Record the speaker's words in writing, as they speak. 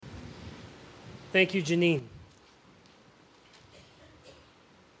Thank you, Janine.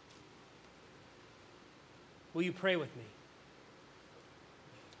 Will you pray with me?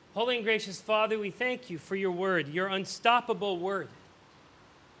 Holy and gracious Father, we thank you for your word, your unstoppable word.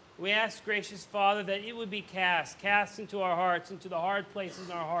 We ask, gracious Father, that it would be cast into our hearts, into the hard places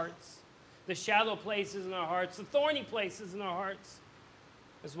in our hearts, the shallow places in our hearts, the thorny places in our hearts,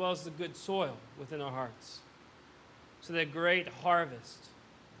 as well as the good soil within our hearts, so that great harvest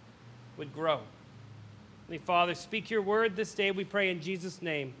would grow. Holy Father, speak your word this day, we pray in Jesus'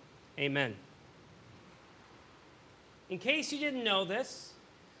 name. Amen. In case you didn't know this,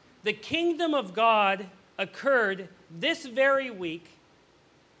 the kingdom of God occurred this very week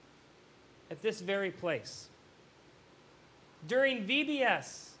at this very place. During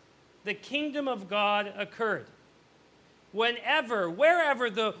VBS, the kingdom of God occurred. Wherever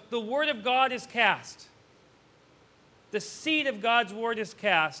the word of God is cast, the seed of God's word is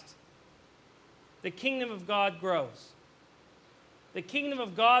cast, the kingdom of God grows. The kingdom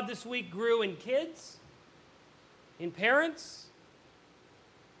of God this week grew in kids, in parents,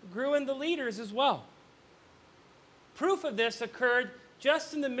 grew in the leaders as well. Proof of this occurred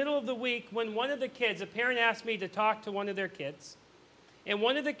just in the middle of the week when one of the kids, a parent asked me to talk to one of their kids, and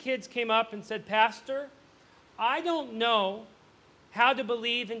one of the kids came up and said, "Pastor, I don't know how to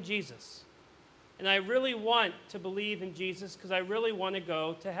believe in Jesus, and I really want to believe in Jesus because I really want to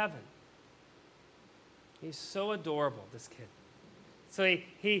go to heaven." He's so adorable, this kid. So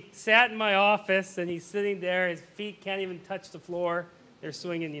he sat in my office, and he's sitting there. His feet can't even touch the floor. They're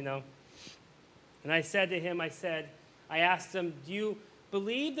swinging, you know. And I said to him, I asked him, "Do you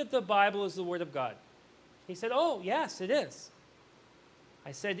believe that the Bible is the Word of God?" He said, "Oh, yes, it is."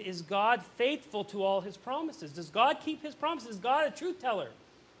 I said, "Is God faithful to all his promises? Does God keep his promises? Is God a truth teller?"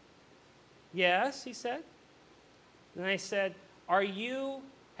 "Yes," he said. And I said, have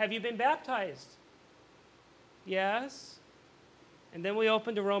you been baptized?" "Yes." And then we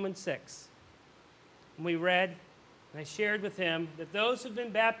opened to Romans 6. And we read, and I shared with him that those who've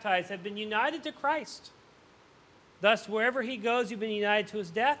been baptized have been united to Christ. Thus, wherever he goes, you've been united to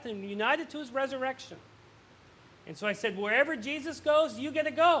his death and united to his resurrection. And so I said, wherever Jesus goes, you get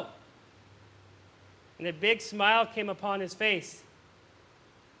to go. And a big smile came upon his face.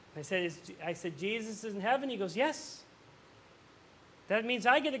 I said, "Jesus is in heaven?" He goes, "Yes." "That means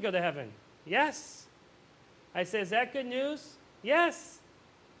I get to go to heaven?" "Yes." I said, "Is that good news?" "Yes."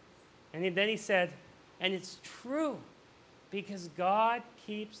 And then he said, "And it's true because God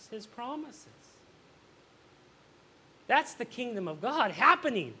keeps his promises." That's the kingdom of God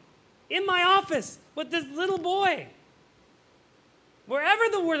happening in my office with this little boy. Wherever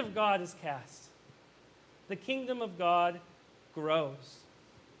the word of God is cast, the kingdom of God grows.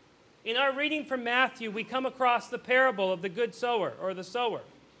 In our reading from Matthew, we come across the parable of the good sower, or the sower.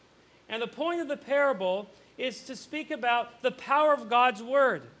 And the point of the parable is to speak about the power of God's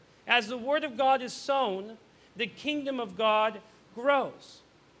word. As the word of God is sown, the kingdom of God grows.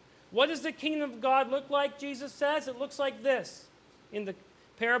 What does the kingdom of God look like, Jesus says? It looks like this. In the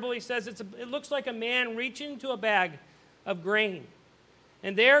parable, he says it looks like a man reaching into a bag of grain.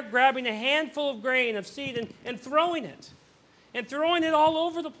 And they're grabbing a handful of grain, of seed, and throwing it. And throwing it all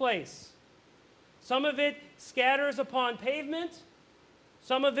over the place. Some of it scatters upon pavement.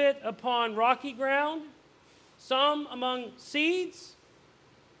 Some of it upon rocky ground. Some among seeds.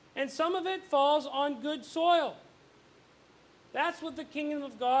 And some of it falls on good soil. That's what the kingdom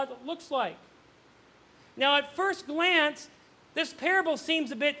of God looks like. Now, at first glance, this parable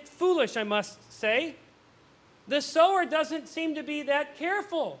seems a bit foolish, I must say. The sower doesn't seem to be that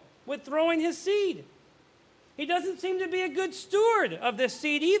careful with throwing his seed. He doesn't seem to be a good steward of this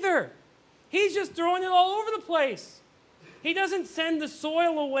seed either. He's just throwing it all over the place. He doesn't send the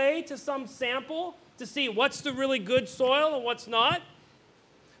soil away to some sample to see what's the really good soil and what's not.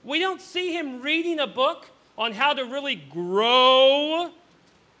 We don't see him reading a book on how to really grow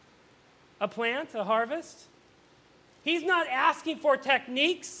a plant, a harvest. He's not asking for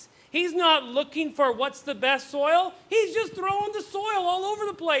techniques. He's not looking for what's the best soil. He's just throwing the soil all over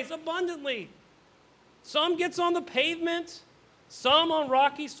the place abundantly. Some gets on the pavement, some on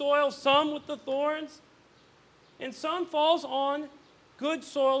rocky soil, some with the thorns, and some falls on good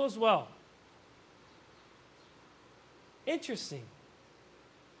soil as well. Interesting.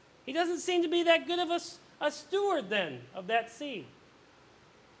 He doesn't seem to be that good of a steward then of that seed.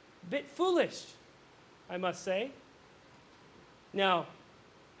 Bit foolish, I must say. Now,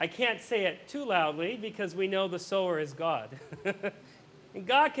 I can't say it too loudly because we know the sower is God. And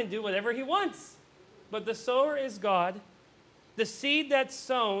God can do whatever he wants. But the sower is God. The seed that's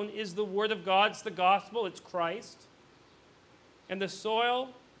sown is the word of God. It's the gospel. It's Christ. And the soil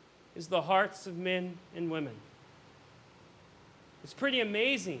is the hearts of men and women. It's pretty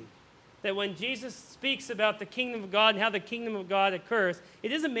amazing that when Jesus speaks about the kingdom of God and how the kingdom of God occurs,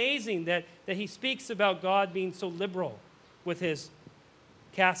 it is amazing that he speaks about God being so liberal with his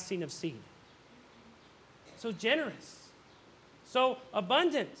casting of seed. So generous, so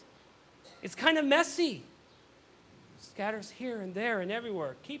abundant. It's kind of messy. Scatters here and there and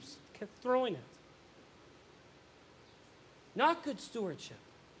everywhere. Keeps throwing it. Not good stewardship,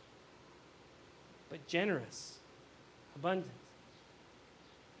 but generous, abundant.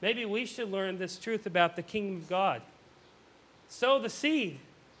 Maybe we should learn this truth about the kingdom of God. Sow the seed,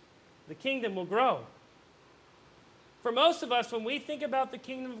 the kingdom will grow. For most of us, when we think about the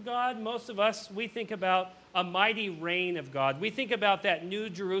kingdom of God, most of us, we think about a mighty reign of God. We think about that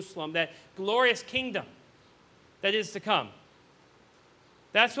new Jerusalem, that glorious kingdom that is to come.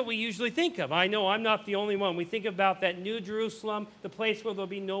 That's what we usually think of. I know I'm not the only one. We think about that new Jerusalem, the place where there'll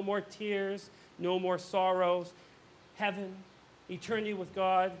be no more tears, no more sorrows, heaven, eternity with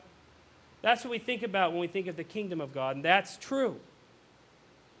God. That's what we think about when we think of the kingdom of God, and that's true.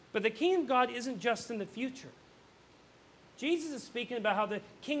 But the kingdom of God isn't just in the future. Jesus is speaking about how the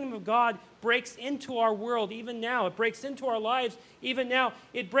kingdom of God breaks into our world even now. It breaks into our lives even now.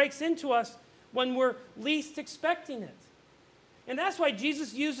 It breaks into us when we're least expecting it. And that's why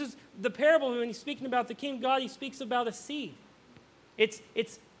Jesus uses the parable when he's speaking about the kingdom of God. He speaks about a seed. It's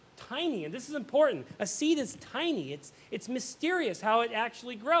tiny, and this is important. A seed is tiny. It's mysterious how it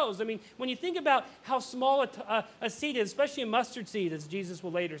actually grows. I mean, when you think about how small a seed is, especially a mustard seed, as Jesus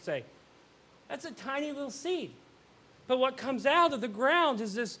will later say, that's a tiny little seed. But what comes out of the ground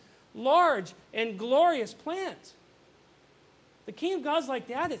is this large and glorious plant. The kingdom of God's like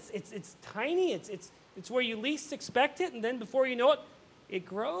that. It's tiny. It's where you least expect it, and then before you know it, it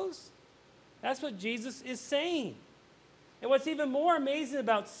grows. That's what Jesus is saying. And what's even more amazing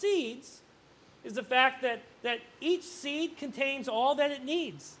about seeds is the fact that each seed contains all that it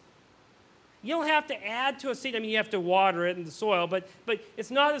needs. You don't have to add to a seed. I mean, you have to water it in the soil, but it's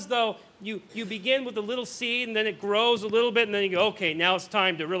not as though you begin with a little seed and then it grows a little bit and then you go, okay, now it's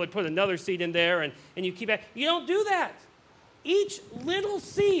time to really put another seed in there and you keep it. You don't do that. Each little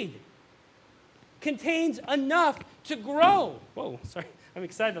seed contains enough to grow. Whoa, sorry, I'm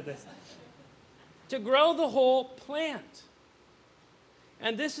excited about this. To grow the whole plant.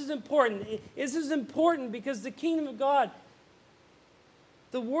 And this is important. This is important because the kingdom of God,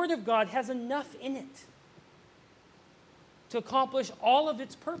 the Word of God has enough in it to accomplish all of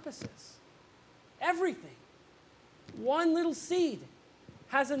its purposes. Everything. One little seed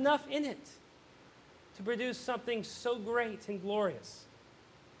has enough in it to produce something so great and glorious.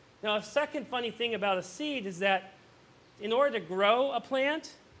 Now, a second funny thing about a seed is that in order to grow a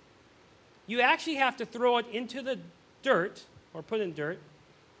plant, you actually have to throw it into the dirt, or put in dirt,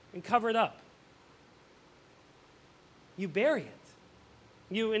 and cover it up. You bury it.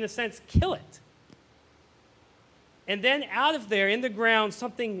 You, in a sense, kill it. And then out of there, in the ground,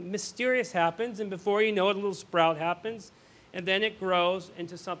 something mysterious happens, and before you know it, a little sprout happens, and then it grows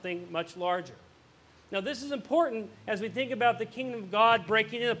into something much larger. Now, this is important as we think about the kingdom of God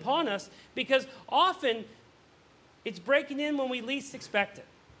breaking in upon us, because often it's breaking in when we least expect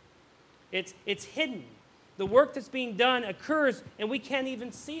it. It's hidden. The work that's being done occurs, and we can't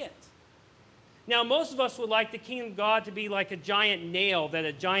even see it. Now, most of us would like the kingdom of God to be like a giant nail that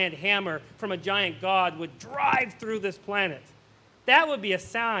a giant hammer from a giant God would drive through this planet. That would be a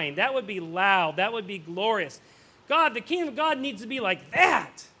sign. That would be loud. That would be glorious. God, the kingdom of God needs to be like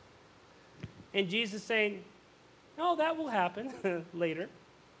that. And Jesus is saying, no, that will happen later.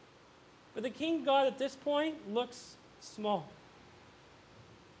 But the kingdom of God at this point looks small,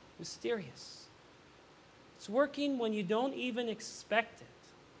 mysterious. It's working when you don't even expect it.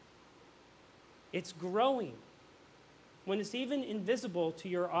 It's growing when it's even invisible to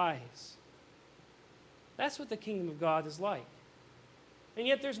your eyes. That's what the kingdom of God is like. And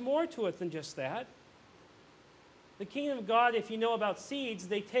yet there's more to it than just that. The kingdom of God, if you know about seeds,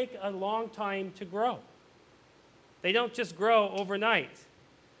 they take a long time to grow. They don't just grow overnight.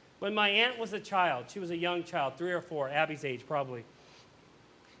 When my aunt was a child, she was a young child, 3 or 4, Abby's age probably,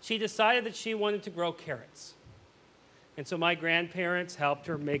 she decided that she wanted to grow carrots. And so my grandparents helped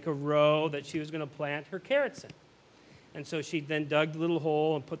her make a row that she was going to plant her carrots in. And so she then dug the little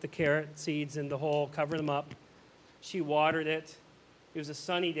hole and put the carrot seeds in the hole, covered them up. She watered it. It was a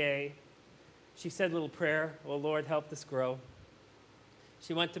sunny day. She said a little prayer, "Oh, Lord, help this grow."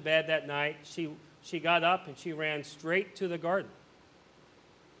 She went to bed that night. She got up and she ran straight to the garden.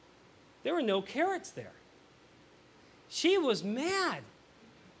 There were no carrots there. She was mad.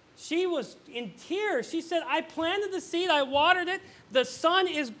 She was in tears. She said, I planted the seed, I watered it, the sun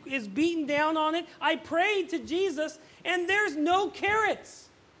is beating down on it, I prayed to Jesus, and there's no carrots.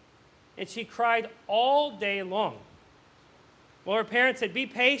 And she cried all day long. Well, her parents said, be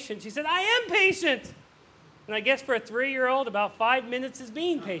patient. She said, I am patient. And I guess for a 3-year-old, about 5 minutes is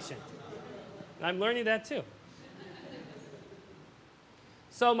being patient. And I'm learning that too.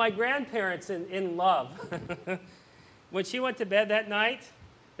 So my grandparents in love, when she went to bed that night,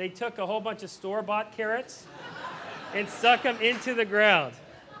 they took a whole bunch of store-bought carrots and stuck them into the ground.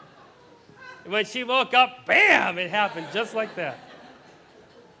 And when she woke up, bam, it happened just like that.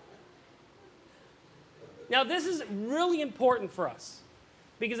 Now, this is really important for us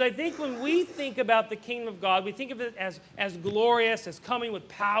because I think when we think about the kingdom of God, we think of it as glorious, as coming with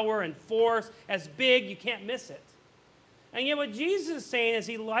power and force, as big, you can't miss it. And yet what Jesus is saying as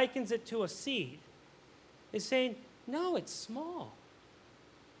he likens it to a seed is saying, no, it's small.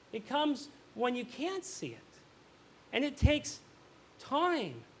 It comes when you can't see it. And it takes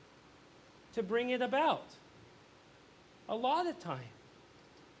time to bring it about. A lot of time.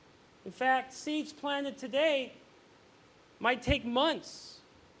 In fact, seeds planted today might take months,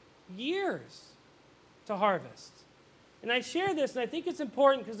 years to harvest. And I share this, and I think it's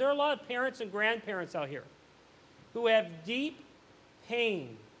important because there are a lot of parents and grandparents out here who have deep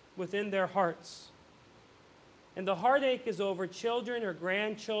pain within their hearts. And the heartache is over children or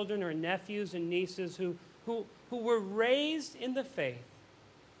grandchildren or nephews and nieces who were raised in the faith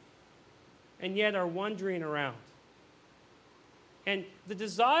and yet are wandering around. And the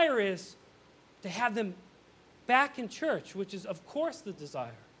desire is to have them back in church, which is, of course, the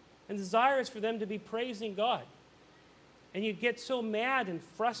desire. And the desire is for them to be praising God. And you get so mad and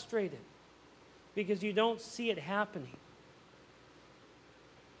frustrated because you don't see it happening.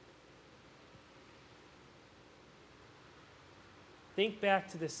 Think back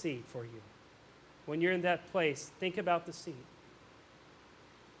to the seed for you. When you're in that place, think about the seed.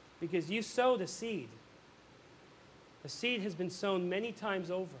 Because you sowed a seed. A seed has been sown many times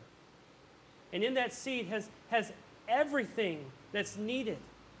over. And in that seed has everything that's needed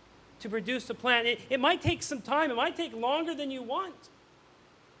to produce a plant. It might take some time. It might take longer than you want.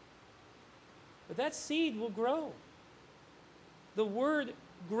 But that seed will grow. The word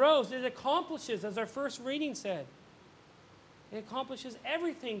grows. It accomplishes, as our first reading said. It accomplishes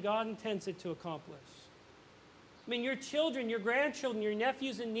everything God intends it to accomplish. I mean, your children, your grandchildren, your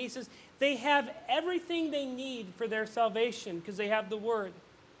nephews and nieces, they have everything they need for their salvation because they have the Word.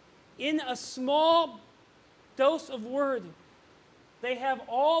 In a small dose of Word, they have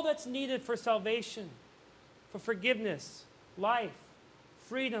all that's needed for salvation, for forgiveness, life,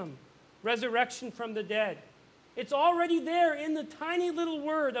 freedom, resurrection from the dead. It's already there in the tiny little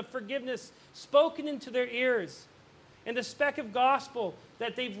word of forgiveness spoken into their ears, and the speck of gospel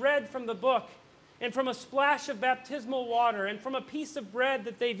that they've read from the book, and from a splash of baptismal water, and from a piece of bread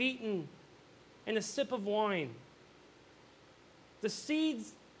that they've eaten, and a sip of wine. The seed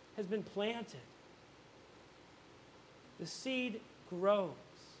has been planted. The seed grows.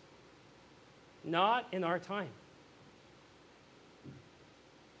 Not in our time,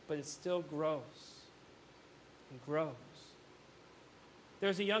 but it still grows and grows.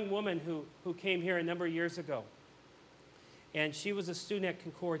 There's a young woman who came here a number of years ago, and she was a student at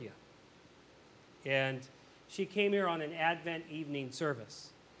Concordia. And she came here on an Advent evening service.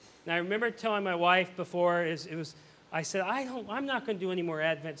 And I remember telling my wife before, I said, I'm not going to do any more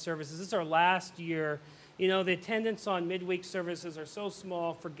Advent services. This is our last year. You know, the attendance on midweek services are so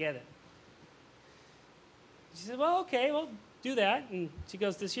small, forget it. She said, well, okay, well, do that. And she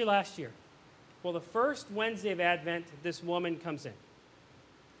goes, this year, last year. Well, the first Wednesday of Advent, this woman comes in.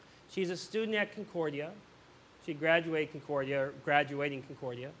 She's a student at Concordia. She graduating Concordia.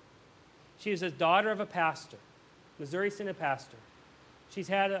 She was a daughter of a pastor, Missouri Synod pastor. She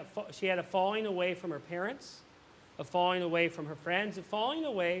had a falling away from her parents, a falling away from her friends, a falling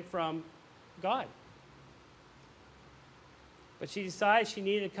away from God. But she decided she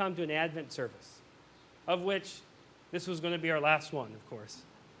needed to come to an Advent service, of which this was going to be our last one, of course.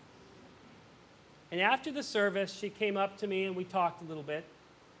 And after the service, she came up to me and we talked a little bit.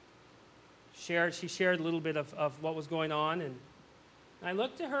 She shared a little bit of what was going on, and I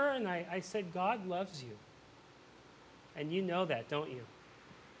looked at her and I said, God loves you. And you know that, don't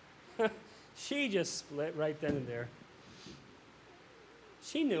you? She just split right then and there.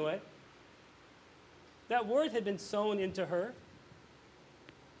 She knew it. That word had been sown into her.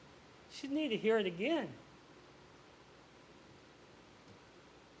 She needed to hear it again.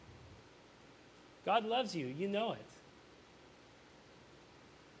 God loves you. You know it.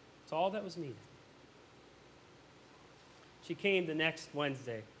 It's all that was needed. She came the next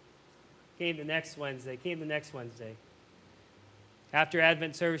Wednesday. Came the next Wednesday. After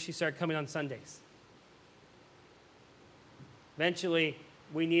Advent service, she started coming on Sundays. Eventually,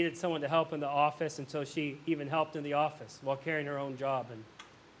 we needed someone to help in the office, and so she even helped in the office while carrying her own job. And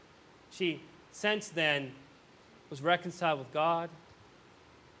she, since then, was reconciled with God,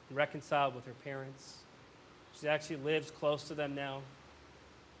 reconciled with her parents. She actually lives close to them now.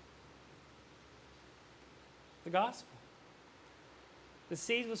 The gospel. The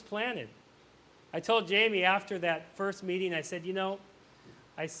seed was planted. I told Jamie after that first meeting, I said,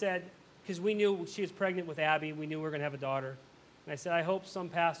 because we knew she was pregnant with Abby, we knew we were going to have a daughter. And I said, I hope some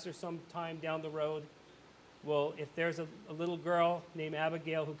pastor sometime down the road will, if there's a little girl named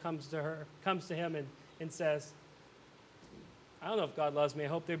Abigail who comes to him and says, I don't know if God loves me. I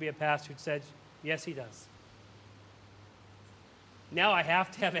hope there'd be a pastor who said, yes, he does. Now I have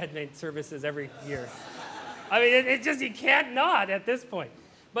to have Advent services every year. I mean, it just, you can't not at this point.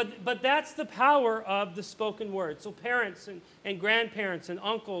 But that's the power of the spoken word. So parents and grandparents and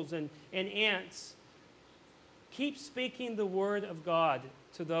uncles and aunts, keep speaking the word of God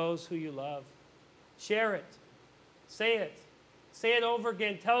to those who you love. Share it. Say it. Say it over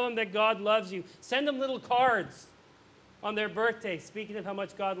again. Tell them that God loves you. Send them little cards on their birthday speaking of how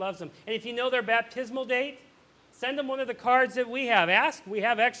much God loves them. And if you know their baptismal date, send them one of the cards that we have. We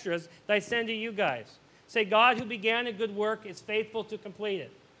have extras that I send to you guys. Say, God who began a good work is faithful to complete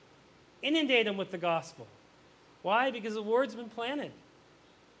it. Inundate them with the gospel. Why? Because the word's been planted.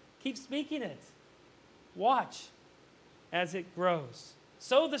 Keep speaking it. Watch as it grows.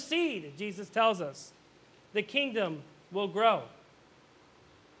 Sow the seed, Jesus tells us. The kingdom will grow.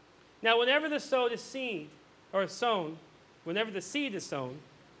 Now, whenever the seed is sown, whenever the seed is sown,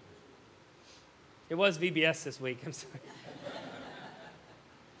 it was VBS this week, I'm sorry.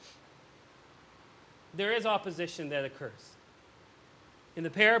 There is opposition that occurs. In the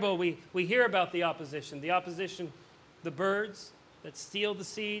parable, we hear about the opposition. The birds that steal the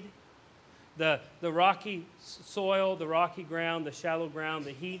seed, the rocky soil, the rocky ground, the shallow ground,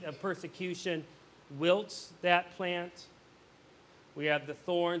 the heat of persecution wilts that plant. We have the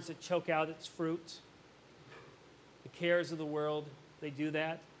thorns that choke out its fruit. The cares of the world, they do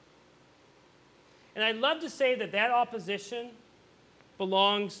that. And I'd love to say that opposition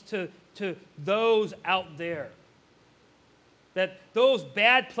belongs to those out there. That those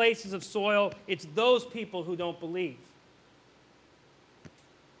bad places of soil, it's those people who don't believe.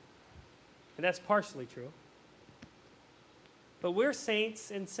 And that's partially true. But we're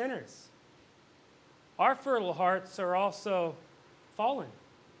saints and sinners. Our fertile hearts are also fallen.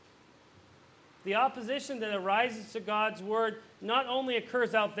 The opposition that arises to God's word not only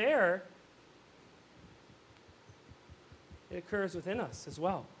occurs out there, it occurs within us as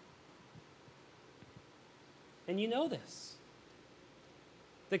well. And you know this.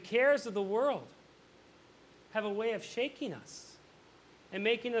 The cares of the world have a way of shaking us and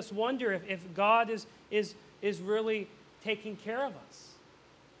making us wonder if God is really taking care of us.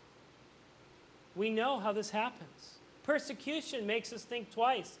 We know how this happens. Persecution makes us think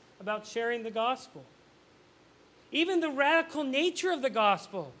twice about sharing the gospel. Even the radical nature of the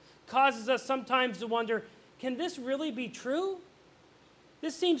gospel causes us sometimes to wonder, can this really be true?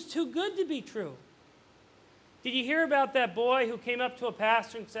 This seems too good to be true. Did you hear about that boy who came up to a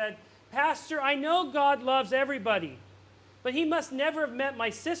pastor and said, Pastor, I know God loves everybody, but he must never have met my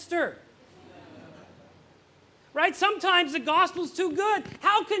sister. Right? Sometimes the gospel's too good.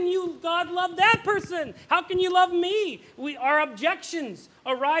 How can you, God, love that person? How can you love me? Our objections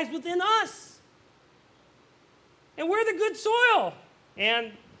arise within us. And we're the good soil,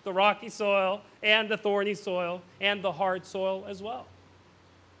 and the rocky soil, and the thorny soil, and the hard soil as well.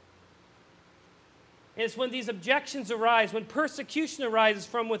 And it's when these objections arise, when persecution arises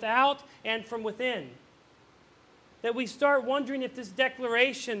from without and from within, that we start wondering if this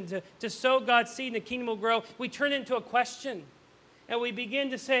declaration to sow God's seed and the kingdom will grow, we turn it into a question. And we begin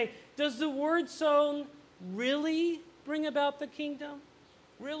to say, does the word sown really bring about the kingdom?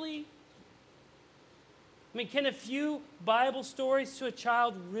 Really? I mean, can a few Bible stories to a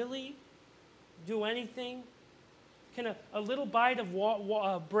child really do anything? Can a little bite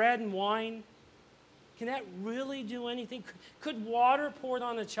of bread and wine, can that really do anything? Could water poured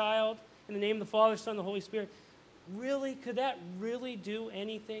on a child in the name of the Father, Son, and the Holy Spirit, really, could that really do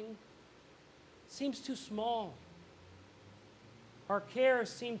anything? Seems too small. Our cares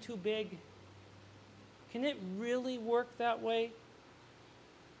seem too big. Can it really work that way?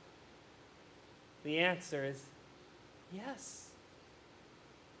 The answer is yes.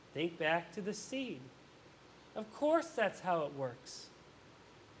 Think back to the seed. Of course that's how it works.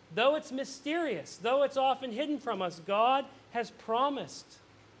 Though it's mysterious, though it's often hidden from us, God has promised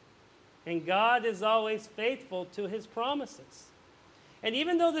And God is always faithful to his promises. And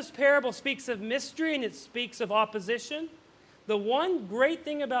even though this parable speaks of mystery and it speaks of opposition, the one great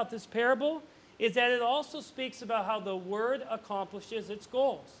thing about this parable is that it also speaks about how the word accomplishes its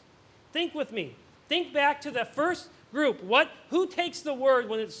goals. Think with me. Think back to the first group. Who takes the word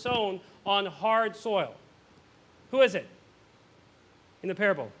when it's sown on hard soil? Who is it in the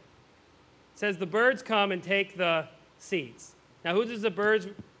parable? It says the birds come and take the seeds. Now, who does the birds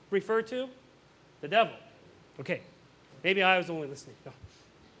refer to? The devil. Okay. Maybe I was only listening. No.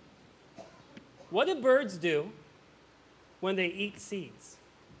 What do birds do when they eat seeds?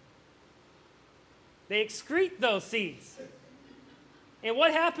 They excrete those seeds. And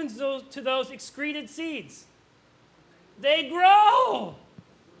what happens to those excreted seeds? They grow.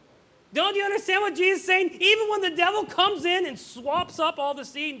 Don't you understand what Jesus is saying? Even when the devil comes in and swaps up all the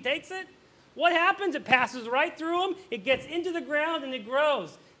seed and takes it, what happens? It passes right through him, it gets into the ground, and it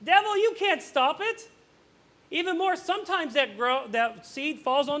grows. Devil, you can't stop it. Even more, sometimes that seed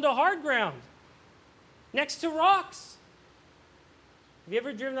falls onto hard ground, next to rocks. Have you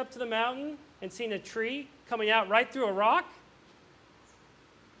ever driven up to the mountain and seen a tree coming out right through a rock?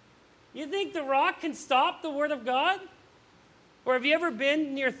 You think the rock can stop the word of God? Or have you ever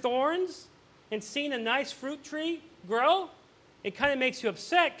been near thorns and seen a nice fruit tree grow? It kind of makes you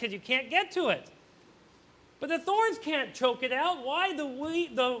upset because you can't get to it. But the thorns can't choke it out. Why?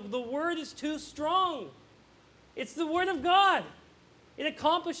 The word is too strong. It's the word of God. It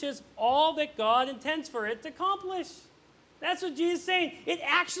accomplishes all that God intends for it to accomplish. That's what Jesus is saying. It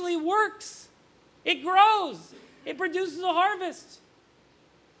actually works. It grows. It produces a harvest.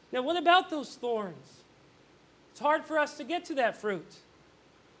 Now, what about those thorns? It's hard for us to get to that fruit.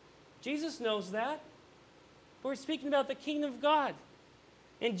 Jesus knows that. But we're speaking about the kingdom of God.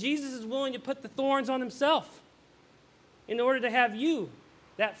 And Jesus is willing to put the thorns on himself in order to have you,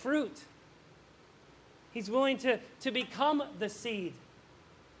 that fruit. He's willing to become the seed,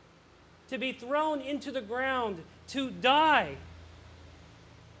 to be thrown into the ground, to die,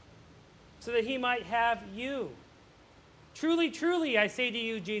 so that he might have you. Truly, truly, I say to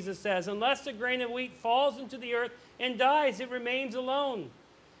you, Jesus says, unless a grain of wheat falls into the earth and dies, it remains alone.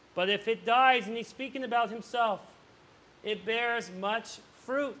 But if it dies, and he's speaking about himself, it bears much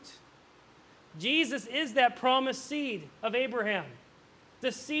fruit. Jesus is that promised seed of Abraham,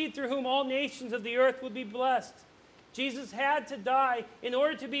 the seed through whom all nations of the earth would be blessed. Jesus had to die in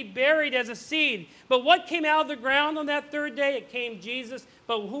order to be buried as a seed. But what came out of the ground on that third day? It came Jesus.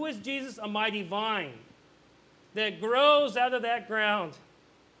 But who is Jesus? A mighty vine that grows out of that ground.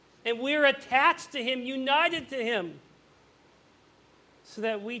 And we're attached to him, united to him, so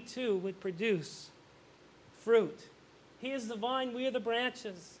that we too would produce fruit. He is the vine, we are the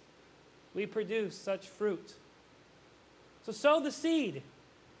branches. We produce such fruit. So sow the seed.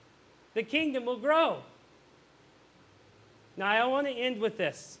 The kingdom will grow. Now, I want to end with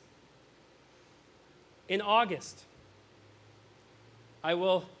this. In August, I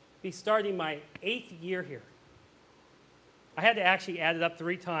will be starting my 8th year here. I had to actually add it up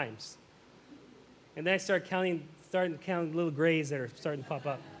 3 times. And then I started counting little grays that are starting to pop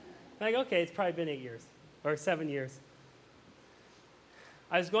up. I'm like, okay, it's probably been 8 years or 7 years.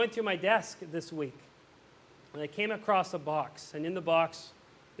 I was going through my desk this week, and I came across a box. And in the box,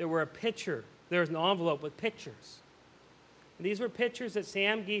 there was an envelope with pictures. And these were pictures that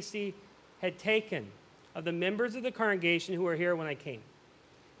Sam Giese had taken of the members of the congregation who were here when I came.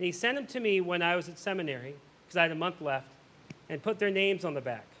 And he sent them to me when I was at seminary, because I had a month left, and put their names on the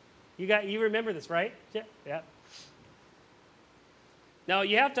back. You remember this, right? Yeah. Now,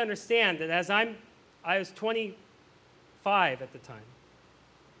 you have to understand that I was 25 at the time.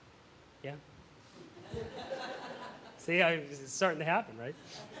 Yeah? See, it's starting to happen, right?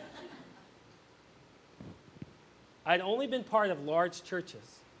 I'd only been part of large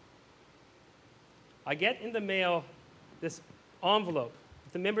churches. I get in the mail this envelope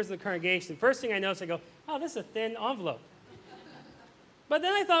with the members of the congregation. First thing I notice, I go, oh, this is a thin envelope. But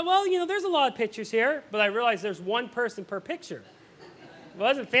then I thought, well, there's a lot of pictures here, but I realized there's one person per picture. It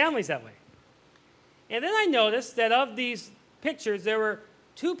wasn't families that way. And then I noticed that of these pictures, there were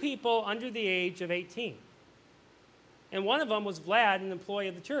 2 people under the age of 18. And one of them was Vlad, an employee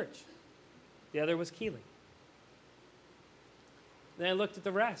of the church. The other was Keeley. Then I looked at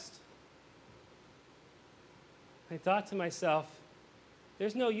the rest. I thought to myself,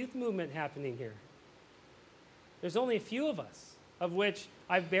 there's no youth movement happening here. There's only a few of us, of which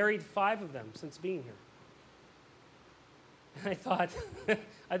I've buried 5 of them since being here. And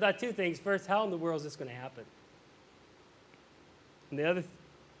I thought 2 things. First, how in the world is this going to happen? And the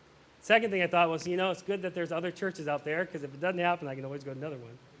second thing I thought was, it's good that there's other churches out there, because if it doesn't happen, I can always go to another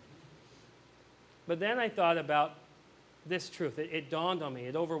one. But then I thought about this truth. It dawned on me.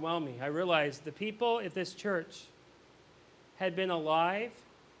 It overwhelmed me. I realized the people at this church had been alive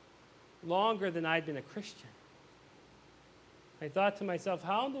longer than I'd been a Christian. I thought to myself,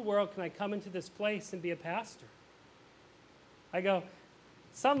 how in the world can I come into this place and be a pastor? I go,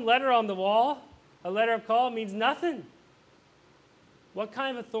 some letter on the wall, a letter of call, means nothing. What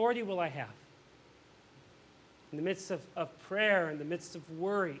kind of authority will I have? In the midst of prayer, in the midst of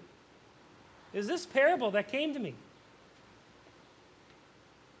worry. Is this parable that came to me?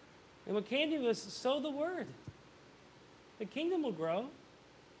 And what came to me was, sow the word. The kingdom will grow.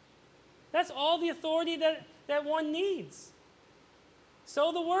 That's all the authority that one needs.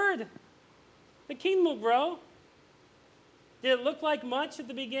 Sow the word. The kingdom will grow. Did it look like much at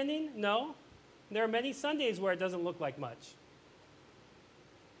the beginning? No. There are many Sundays where it doesn't look like much.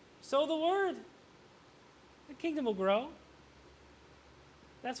 Sow the word. The kingdom will grow.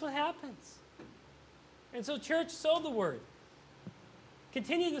 That's what happens. And so, church, sow the word.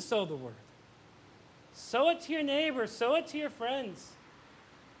 Continue to sow the word. Sow it to your neighbors. Sow it to your friends.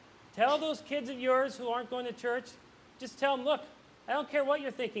 Tell those kids of yours who aren't going to church, just tell them, look, I don't care what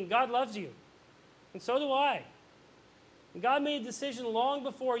you're thinking. God loves you. And so do I. And God made a decision long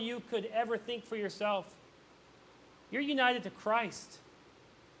before you could ever think for yourself. You're united to Christ.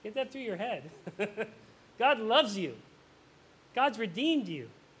 Get that through your head. God loves you. God's redeemed you.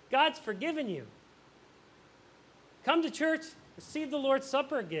 God's forgiven you. Come to church, receive the Lord's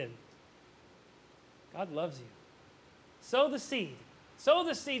Supper again. God loves you. Sow the seed. Sow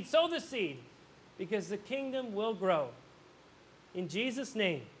the seed. Sow the seed. Because the kingdom will grow. In Jesus'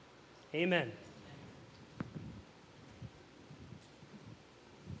 name, amen.